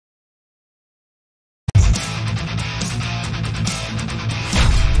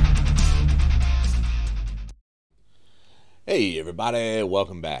Hey everybody,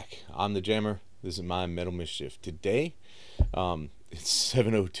 welcome back. I'm the Jammer. This is my Metal Mischief. Today, it's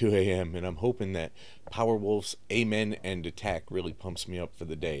 7:02 a.m. and I'm hoping that POWERWOLF's Amen and Attack really pumps me up for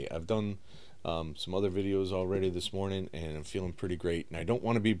the day. I've done some other videos already this morning and I'm feeling pretty great. And I don't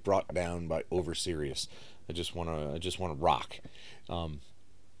want to be brought down by over serious. I just want to rock.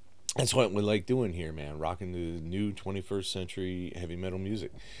 That's what we like doing here, man. Rocking the new 21st century heavy metal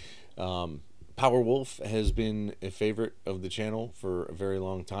music. POWERWOLF has been a favorite of the channel for a very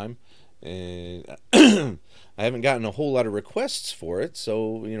long time, and I haven't gotten a whole lot of requests for it,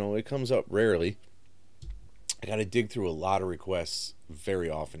 so you know it comes up rarely. I got to dig through a lot of requests very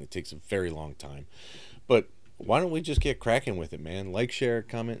often. It takes a very long time, but why don't we just get cracking with it, man? Like, share,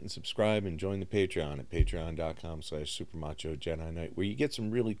 comment, and subscribe, and join the Patreon at patreon.com/SuperMachoJediKnight, where you get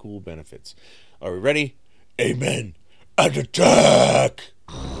some really cool benefits. Are we ready? Amen and attack!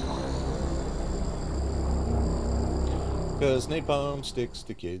 Because napalm sticks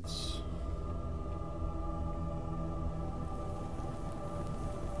to kids.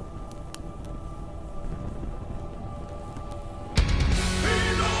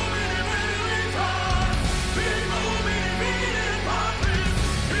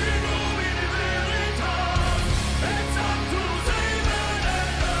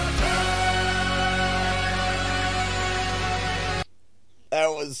 That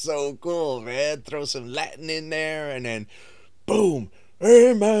was so cool, man. Throw some Latin in there and then boom,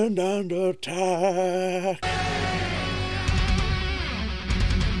 amen and attack.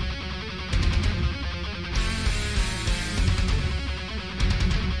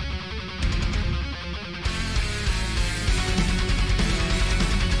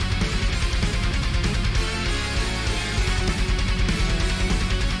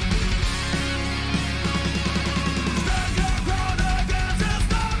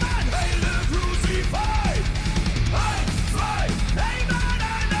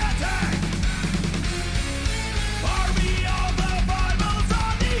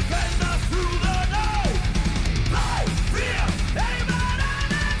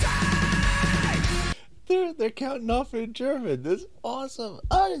 They're counting off in German. This is awesome.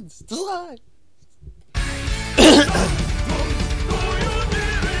 1, 2.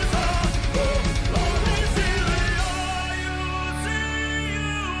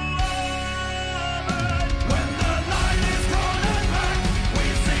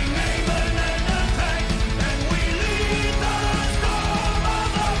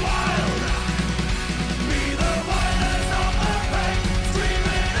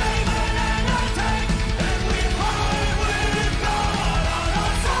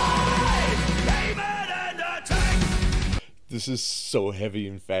 This is so heavy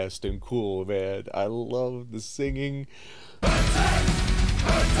and fast and cool, man. I love the singing. Attack!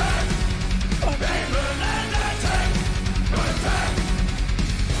 Attack! Attack! Attack! Attack!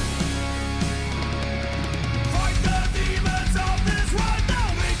 Fight the demons of this world, no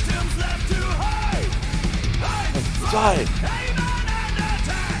victims left to hide. Amen and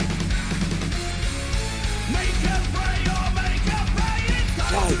attack! Make him pray or make him pray. It's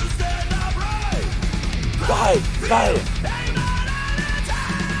time to stand up right. Fight!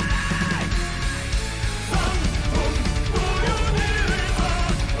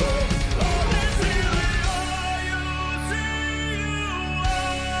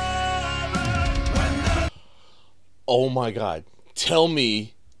 Oh my God, tell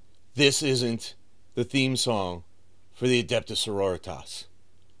me this isn't the theme song for the Adeptus Sororitas.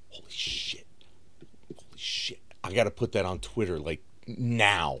 Holy shit. Holy shit. I gotta put that on Twitter, like,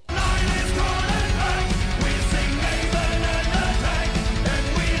 now.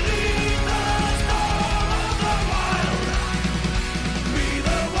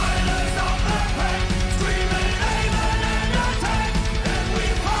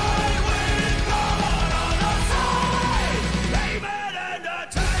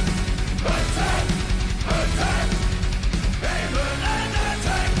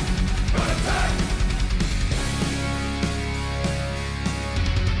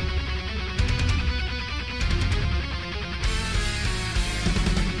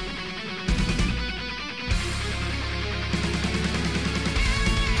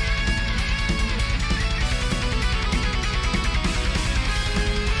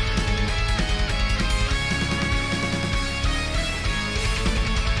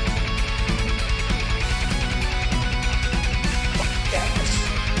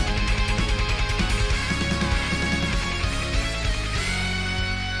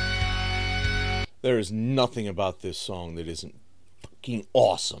 There is nothing about this song that isn't fucking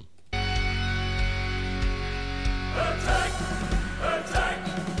awesome. Attack! Attack!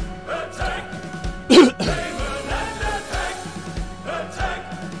 Attack! Amen and attack!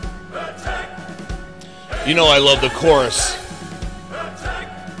 You know I love the chorus.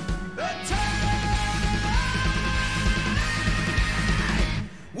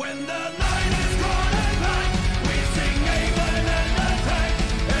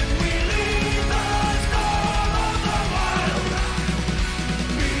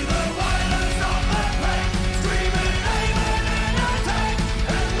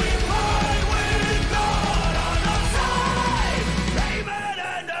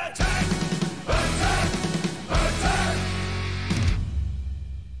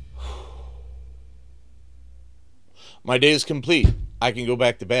 My day is complete. I can go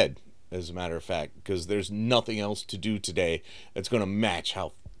back to bed, as a matter of fact, because there's nothing else to do today that's going to match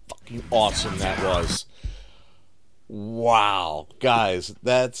how fucking awesome that was. Wow, guys,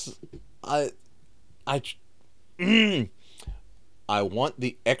 that's I want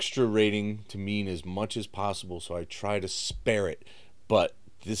the extra rating to mean as much as possible, so I try to spare it. But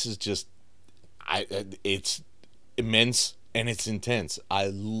this is just it's immense and it's intense. I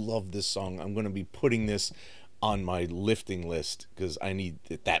love this song. I'm going to be putting this on my lifting list because I need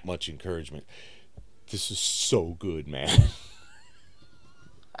that much encouragement. This is so good, man.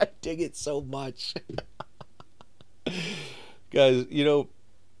 I dig it so much. Guys, you know,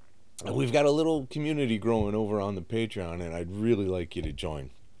 we've got a little community growing over on the Patreon, and I'd really like you to join.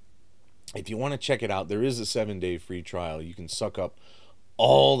 If you want to check it out, there is a 7-day free trial. You can suck up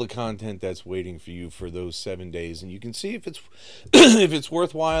all the content that's waiting for you for those 7 days, and you can see if it's if it's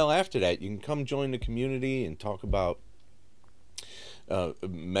worthwhile after that. You can come join the community and talk about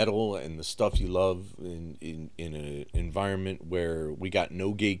metal and the stuff you love in an environment where we got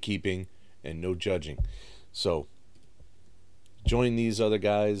no gatekeeping and no judging. So join these other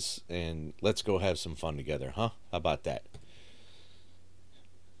guys and let's go have some fun together, huh? How about that?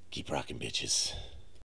 Keep rocking, bitches.